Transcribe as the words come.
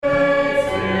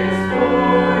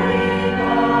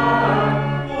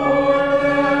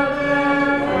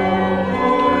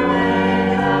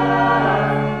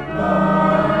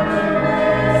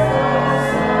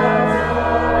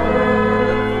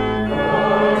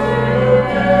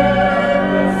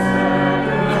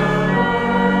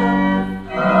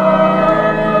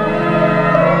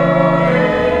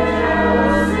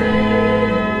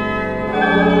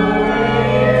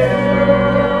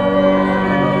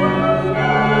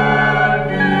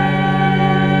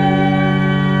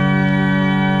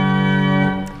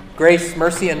Grace,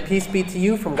 mercy, and peace be to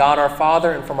you from God our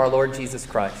Father and from our Lord Jesus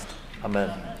Christ. Amen.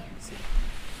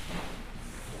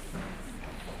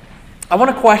 I want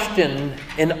to question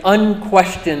an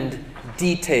unquestioned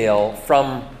detail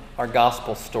from our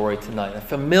gospel story tonight, a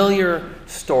familiar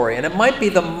story, and it might be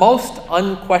the most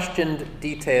unquestioned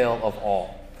detail of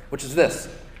all, which is this: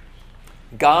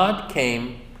 God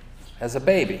came as a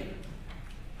baby.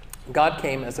 God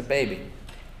came as a baby.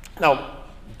 Now,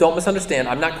 don't misunderstand.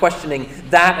 I'm not questioning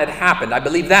that had happened. I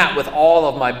believe that with all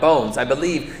of my bones. I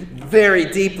believe very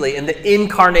deeply in the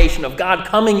incarnation of God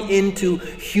coming into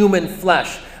human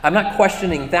flesh. I'm not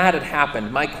questioning that had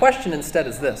happened. My question instead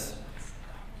is this: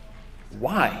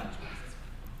 why?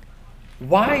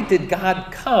 Why did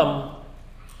God come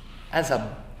as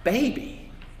a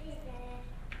baby?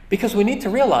 Because we need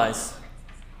to realize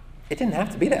it didn't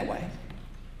have to be that way.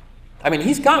 I mean,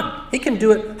 he's God. He can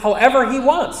do it however he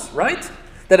wants, right?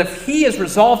 That if he is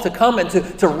resolved to come and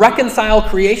to reconcile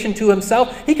creation to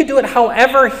himself, he could do it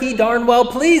however he darn well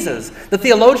pleases. The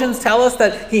theologians tell us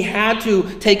that he had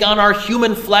to take on our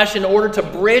human flesh in order to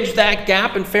bridge that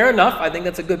gap, and fair enough, I think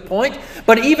that's a good point.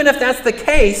 But even if that's the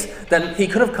case, then he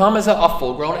could have come as a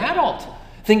full-grown adult.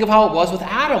 Think of how it was with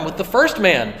Adam, with the first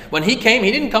man. When he came,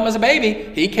 he didn't come as a baby.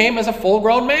 He came as a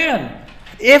full-grown man.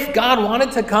 If God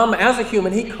wanted to come as a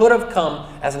human, he could have come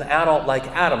as an adult like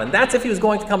Adam. And that's if he was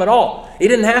going to come at all. He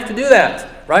didn't have to do that,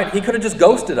 right? He could have just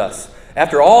ghosted us.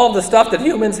 After all the stuff that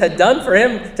humans had done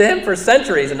to him for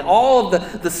centuries, and all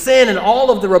of the sin and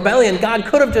all of the rebellion, God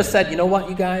could have just said, you know what,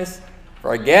 you guys?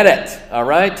 Forget it, all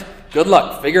right? Good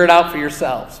luck. Figure it out for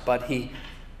yourselves. But he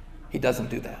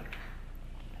doesn't do that.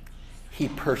 He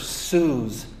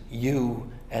pursues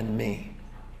you and me.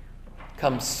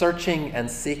 Comes searching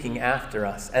and seeking after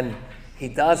us. And he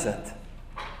does it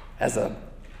as a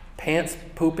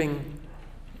pants-pooping,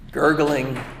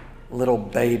 gurgling little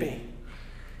baby.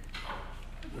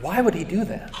 Why would he do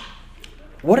that?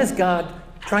 What is God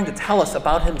trying to tell us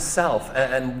about himself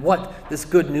and what this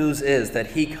good news is that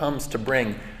he comes to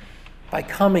bring by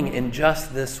coming in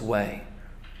just this way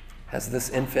as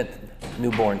this infant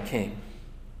newborn king?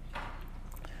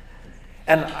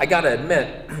 And I got to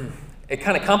admit, it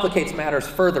kind of complicates matters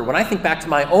further when I think back to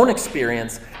my own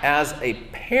experience as a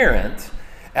parent,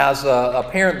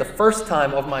 the first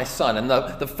time of my son, and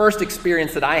the first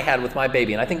experience that I had with my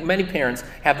baby. And I think many parents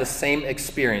have the same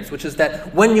experience, which is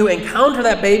that when you encounter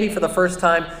that baby for the first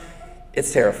time,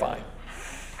 it's terrifying.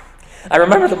 I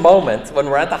remember the moment when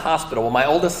we're at the hospital when my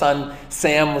oldest son,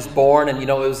 Sam, was born, and, it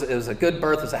was a good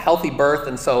birth, it was a healthy birth,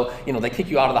 and so, they kick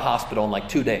you out of the hospital in like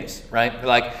 2 days, right? They're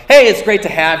like, hey, it's great to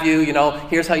have you,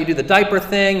 here's how you do the diaper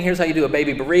thing, here's how you do a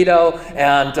baby burrito,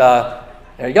 and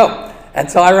there you go.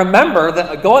 And so I remember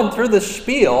going through the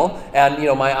spiel, and,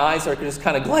 my eyes are just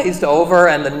kind of glazed over,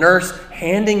 and the nurse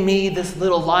handing me this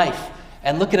little life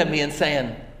and looking at me and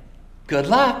saying, good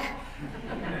luck.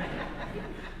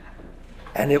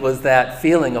 And it was that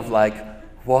feeling of like,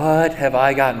 what have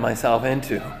I gotten myself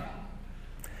into?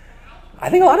 I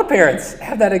think a lot of parents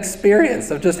have that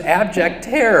experience of just abject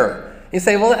terror. You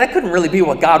say, well, that couldn't really be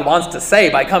what God wants to say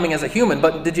by coming as a human.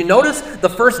 But did you notice the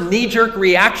first knee-jerk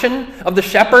reaction of the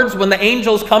shepherds when the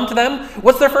angels come to them?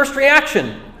 What's their first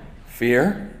reaction?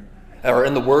 Fear. Or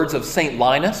in the words of St.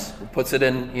 Linus, who puts it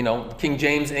in, King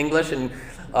James English and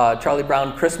Charlie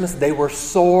Brown Christmas, they were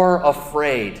sore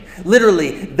afraid.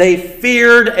 Literally, they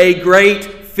feared a great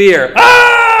fear.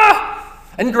 Ah!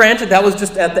 And granted, that was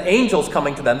just at the angels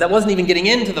coming to them. That wasn't even getting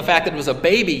into the fact that it was a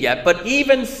baby yet. But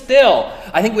even still,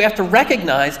 I think we have to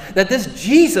recognize that this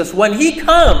Jesus, when he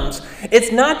comes,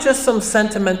 it's not just some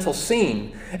sentimental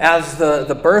scene, as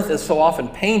the birth is so often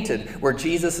painted, where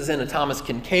Jesus is in a Thomas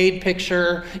Kincaid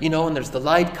picture, and there's the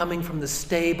light coming from the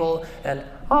stable, and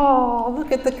oh,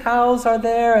 look at the cows are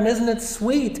there, and isn't it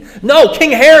sweet? No,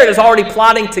 King Herod is already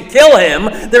plotting to kill him.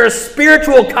 There is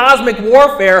spiritual cosmic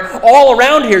warfare all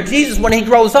around here. Jesus, when he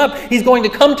grows up, he's going to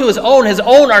come to his own. His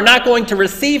own are not going to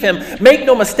receive him. Make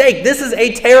no mistake, this is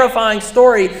a terrifying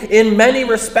story in many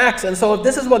respects. And so if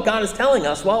this is what God is telling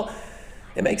us, well,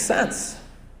 it makes sense.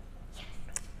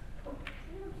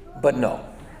 But no,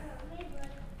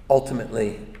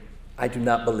 ultimately, I do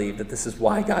not believe that this is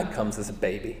why God comes as a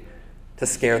baby, to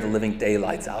scare the living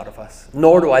daylights out of us.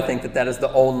 Nor do I think that that is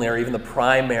the only or even the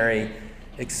primary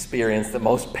experience that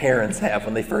most parents have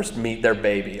when they first meet their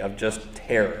baby, of just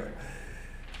terror.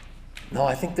 No,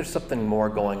 I think there's something more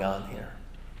going on here.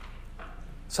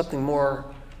 Something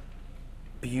more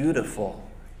beautiful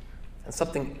and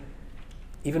something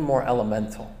even more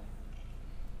elemental.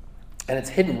 And it's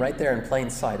hidden right there in plain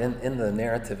sight in the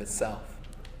narrative itself.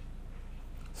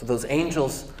 So those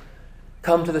angels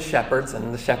come to the shepherds,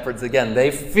 and the shepherds, again, they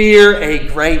fear a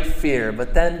great fear.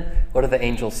 But then, what do the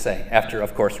angels say? After,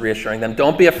 of course, reassuring them,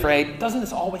 don't be afraid. Doesn't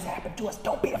this always happen to us?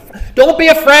 Don't be afraid. Don't be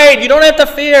afraid. You don't have to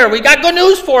fear. We got good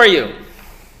news for you.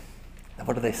 And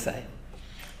what do they say?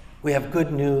 We have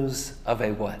good news of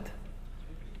a what?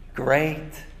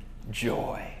 Great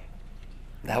joy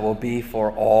that will be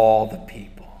for all the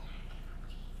people.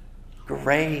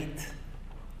 Great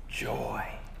joy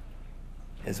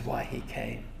is why he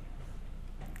came.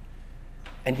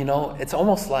 And it's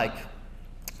almost like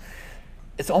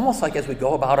as we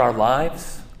go about our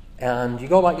lives, and you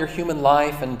go about your human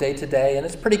life and day to day, and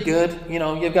it's pretty good.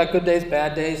 You've got good days,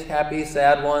 bad days, happy,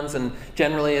 sad ones, and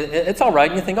generally it's all right.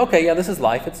 And you think, okay, yeah, this is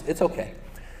life. It's okay.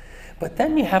 But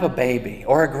then you have a baby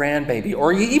or a grandbaby,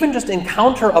 or you even just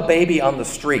encounter a baby on the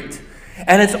street,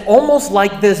 and it's almost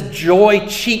like this joy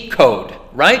cheat code,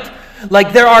 right?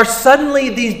 Like there are suddenly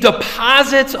these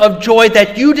deposits of joy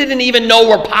that you didn't even know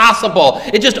were possible.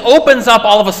 It just opens up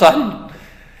all of a sudden.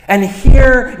 And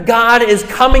here God is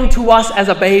coming to us as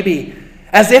a baby,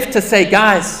 as if to say,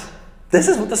 guys, this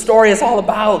is what the story is all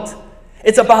about.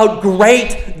 It's about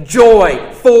great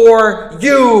joy for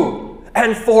you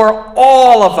and for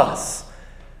all of us.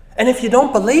 And if you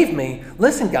don't believe me,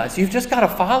 listen, guys, you've just got to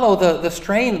follow the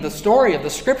strain, the story of the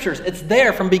Scriptures. It's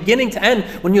there from beginning to end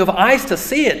when you have eyes to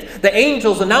see it. The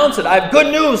angels announce it. I have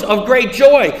good news of great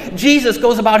joy. Jesus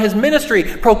goes about his ministry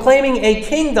proclaiming a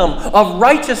kingdom of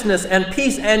righteousness and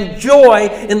peace and joy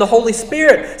in the Holy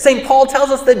Spirit. St. Paul tells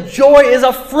us that joy is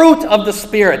a fruit of the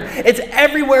Spirit. It's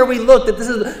everywhere we look, that this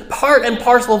is part and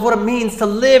parcel of what it means to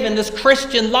live in this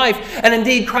Christian life. And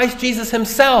indeed, Christ Jesus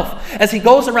himself, as he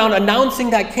goes around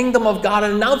announcing that kingdom of God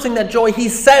and announcing that joy, he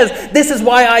says, this is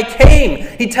why I came.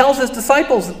 He tells his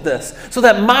disciples this, so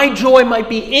that my joy might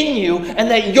be in you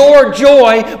and that your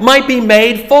joy might be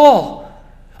made full.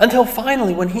 Until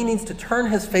finally, when he needs to turn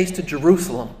his face to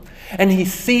Jerusalem and he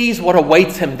sees what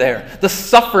awaits him there, the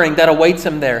suffering that awaits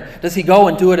him there, does he go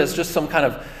and do it as just some kind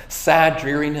of sad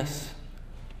dreariness?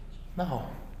 No.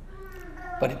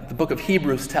 But the book of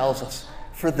Hebrews tells us,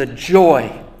 for the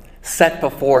joy set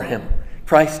before him,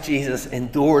 Christ Jesus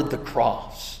endured the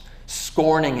cross,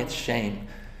 scorning its shame.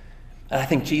 And I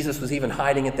think Jesus was even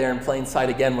hiding it there in plain sight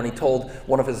again when he told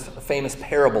one of his famous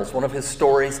parables, one of his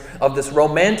stories of this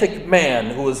romantic man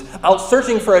who was out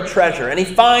searching for a treasure. And he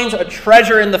finds a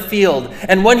treasure in the field.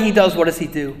 And when he does, what does he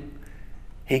do?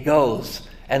 He goes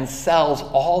and sells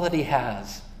all that he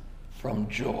has from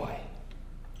joy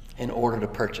in order to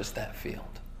purchase that field.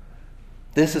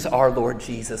 This is our Lord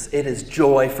Jesus. It is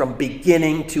joy from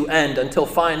beginning to end until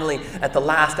finally, at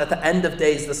the end of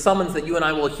days, the summons that you and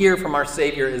I will hear from our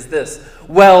Savior is this: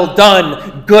 well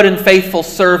done, good and faithful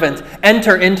servant.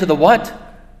 Enter into the what?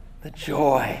 The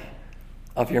joy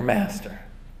of your master.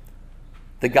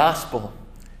 The gospel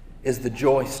is the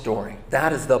joy story.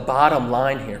 That is the bottom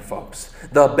line here, folks.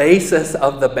 The basis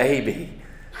of the baby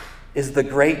is the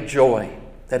great joy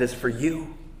that is for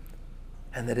you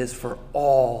and that is for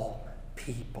all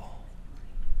people.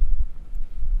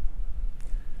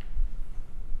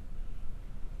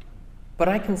 But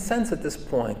I can sense at this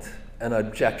point an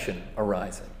objection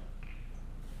arising.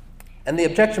 And the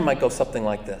objection might go something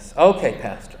like this. Okay,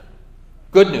 Pastor,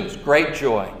 good news, great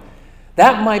joy.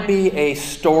 That might be a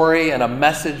story and a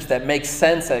message that makes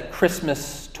sense at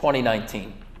Christmas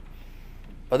 2019.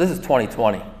 But this is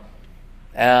 2020.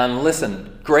 And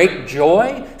listen, great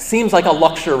joy seems like a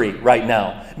luxury right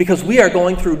now because we are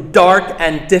going through dark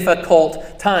and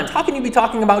difficult times. How can you be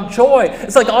talking about joy?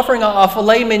 It's like offering a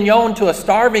filet mignon to a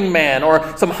starving man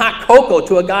or some hot cocoa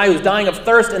to a guy who's dying of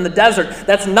thirst in the desert.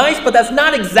 That's nice, but that's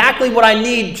not exactly what I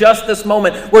need just this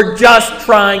moment. We're just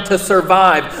trying to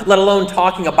survive, let alone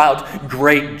talking about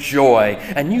great joy.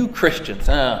 And you Christians,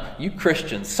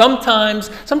 sometimes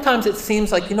it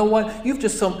seems like, you know what, you've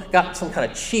just got some kind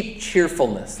of cheap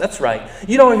cheerfulness. That's right.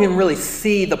 You don't even really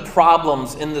see the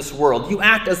problems in this world. You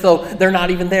act as though they're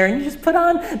not even there, and you just put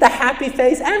on the happy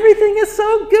face. Everything is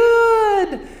so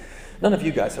good. None of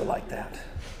you guys are like that.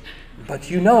 But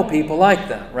you know people like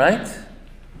that, right?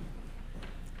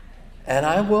 And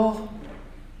I will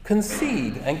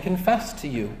concede and confess to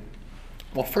you.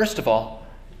 Well, first of all,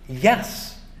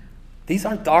 yes, these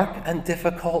are dark and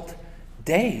difficult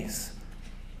days.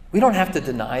 We don't have to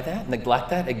deny that, neglect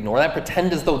that, ignore that,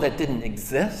 pretend as though that didn't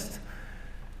exist.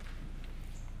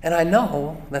 And I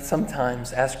know that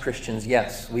sometimes as Christians,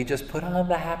 yes, we just put on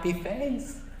the happy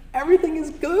face. Everything is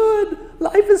good.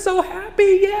 Life is so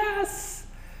happy, yes.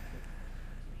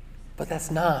 But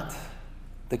that's not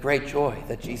the great joy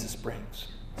that Jesus brings.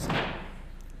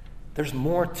 There's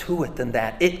more to it than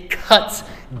that. It cuts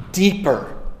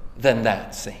deeper than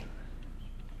that, see.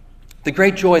 The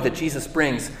great joy that Jesus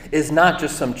brings is not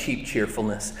just some cheap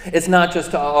cheerfulness. It's not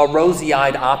just a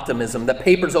rosy-eyed optimism that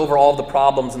papers over all the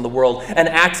problems in the world and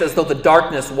acts as though the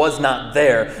darkness was not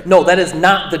there. No, that is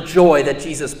not the joy that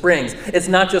Jesus brings. It's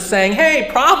not just saying, hey,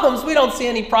 problems, we don't see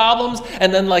any problems,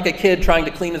 and then like a kid trying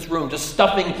to clean his room, just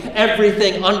stuffing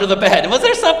everything under the bed. Was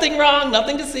there something wrong?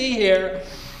 Nothing to see here.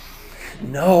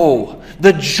 No,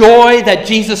 the joy that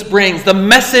Jesus brings, the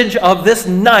message of this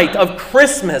night of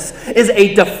Christmas, is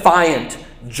a defiant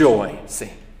joy, see.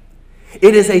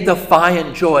 It is a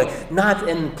defiant joy, not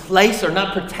in place or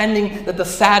not pretending that the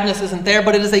sadness isn't there,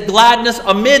 but it is a gladness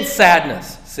amid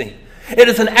sadness, see. It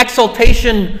is an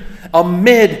exultation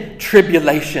amid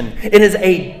tribulation. It is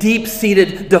a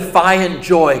deep-seated, defiant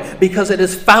joy because it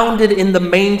is founded in the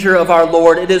manger of our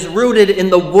Lord. It is rooted in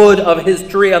the wood of his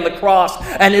tree on the cross,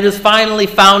 and it is finally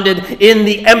founded in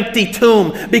the empty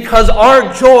tomb because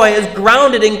our joy is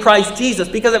grounded in Christ Jesus,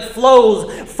 because it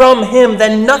flows from him.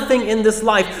 Then nothing in this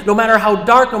life, no matter how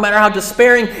dark, no matter how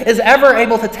despairing, is ever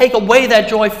able to take away that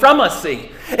joy from us, see.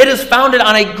 It is founded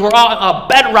on a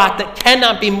bedrock that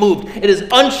cannot be moved. It is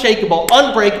unshakable,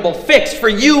 unbreakable, fixed for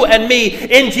you and me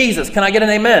in Jesus. Can I get an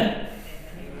amen?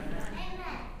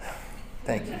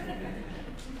 Thank you.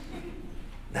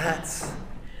 That's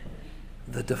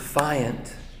the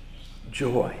defiant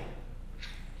joy,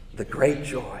 the great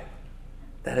joy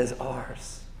that is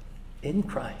ours in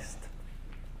Christ.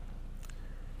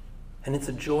 And it's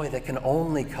a joy that can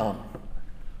only come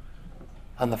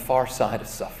on the far side of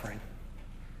suffering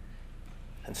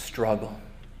and struggle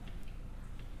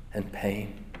and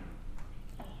pain.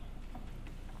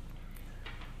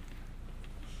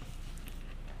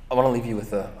 I want to leave you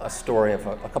with a story of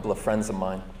a couple of friends of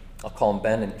mine. I'll call them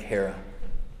Ben and Kara,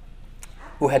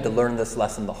 who had to learn this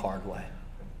lesson the hard way.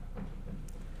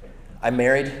 I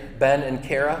married Ben and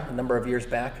Kara a number of years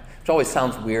back, which always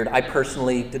sounds weird. I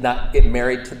personally did not get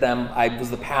married to them. I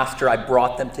was the pastor. I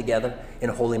brought them together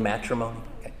in holy matrimony.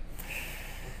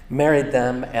 Married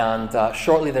them, and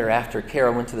shortly thereafter, Kara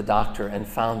went to the doctor and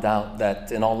found out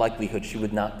that in all likelihood she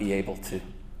would not be able to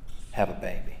have a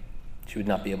baby. She would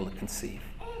not be able to conceive.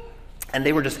 And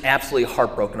they were just absolutely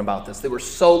heartbroken about this. They were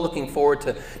so looking forward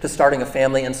to starting a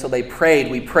family, and so they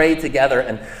prayed. We prayed together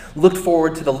and looked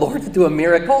forward to the Lord to do a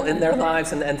miracle in their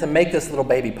lives and to make this little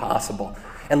baby possible.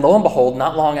 And lo and behold,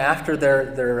 not long after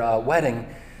their wedding,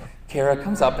 Kara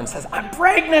comes up and says, "I'm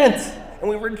pregnant!" And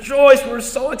we rejoiced. We were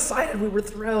so excited. We were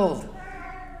thrilled.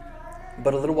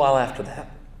 But a little while after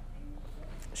that,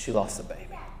 she lost the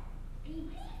baby.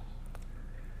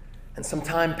 And some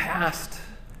time passed.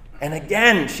 And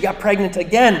again, she got pregnant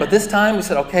again. But this time we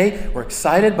said, okay, we're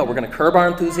excited, but we're going to curb our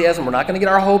enthusiasm. We're not going to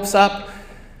get our hopes up.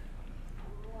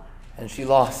 And she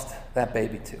lost that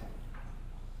baby too.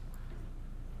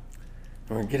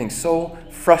 And we were getting so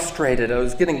frustrated. I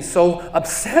was getting so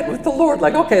upset with the Lord.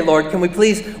 Like, okay, Lord, can we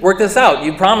please work this out?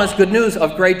 You promised good news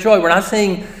of great joy. We're not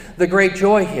seeing the great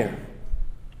joy here.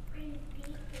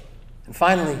 And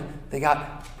finally, they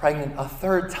got pregnant a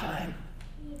third time.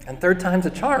 And third time's a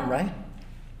charm, right?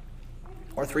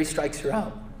 Or 3 strikes, you're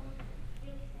out.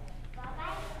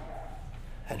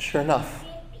 And sure enough,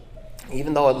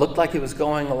 even though it looked like it was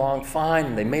going along fine,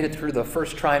 and they made it through the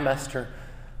first trimester,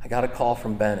 I got a call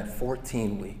from Ben at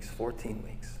 14 weeks, and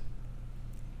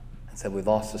said, we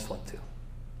lost this one too.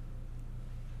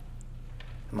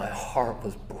 And my heart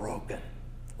was broken.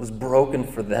 It was broken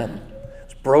for them. It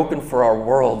was broken for our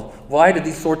world. Why did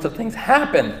these sorts of things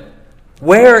happen?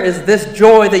 Where is this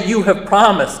joy that you have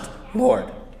promised,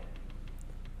 Lord?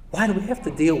 Why do we have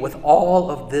to deal with all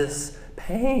of this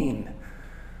pain?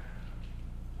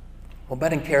 Well,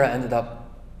 Ben and Kara ended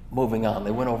up moving on.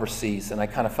 They went overseas, and I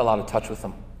kind of fell out of touch with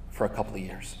them for a couple of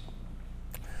years.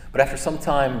 But after some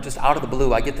time, just out of the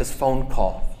blue, I get this phone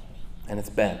call, and it's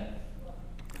Ben.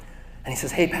 And he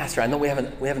says, hey, Pastor, I know we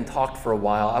haven't talked for a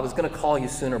while. I was going to call you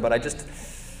sooner, but I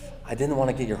didn't want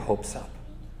to get your hopes up.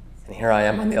 And here I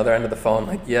am on the other end of the phone,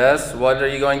 like, yes, what are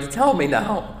you going to tell me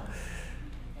now?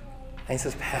 And he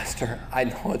says, Pastor, I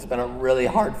know it's been a really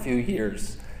hard few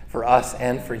years for us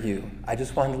and for you. I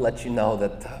just wanted to let you know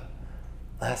that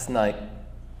last night,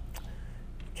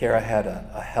 Kara had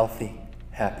a healthy,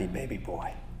 happy baby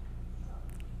boy.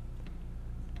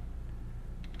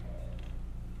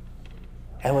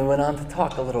 And we went on to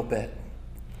talk a little bit.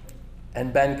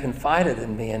 And Ben confided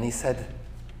in me, and he said,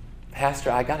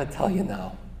 Pastor, I got to tell you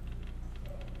now,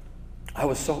 I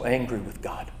was so angry with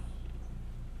God.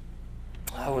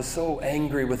 I was so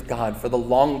angry with God for the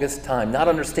longest time, not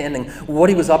understanding what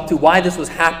he was up to, why this was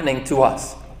happening to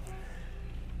us.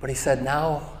 But he said,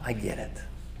 now I get it.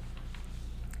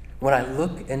 When I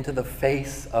look into the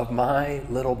face of my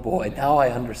little boy, now I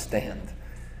understand.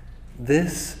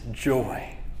 this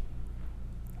joy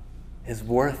is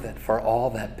worth it for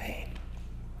all that pain.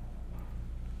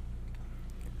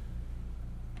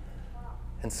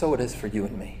 And so it is for you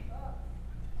and me.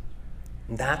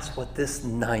 And that's what this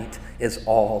night is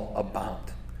all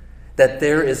about. That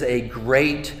there is a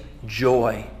great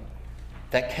joy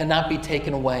that cannot be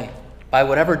taken away by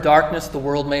whatever darkness the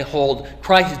world may hold.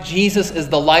 Christ Jesus is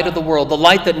the light of the world, the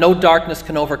light that no darkness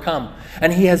can overcome.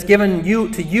 And he has given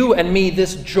to you and me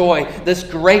this joy, this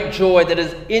great joy that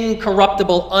is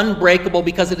incorruptible, unbreakable,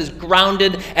 because it is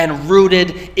grounded and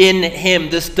rooted in him,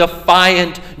 this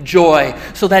defiant joy.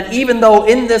 So that even though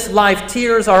in this life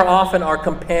tears are often our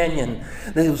companion,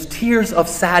 those tears of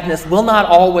sadness will not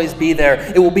always be there.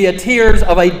 It will be tears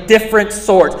of a different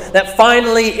sort. That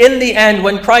finally, in the end,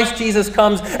 when Christ Jesus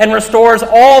comes and restores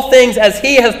all things as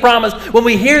he has promised, when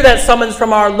we hear that summons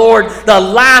from our Lord, the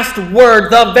last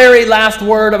word, the very last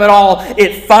word of it all,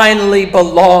 it finally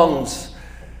belongs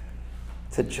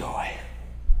to joy.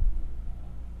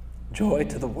 Joy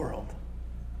to the world.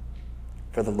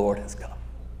 For the Lord has come,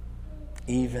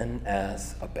 even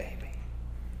as a baby.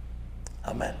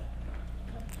 Amen.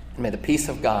 And may the peace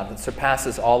of God that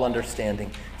surpasses all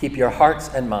understanding keep your hearts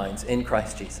and minds in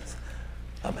Christ Jesus.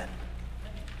 Amen.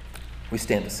 We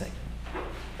stand to sing.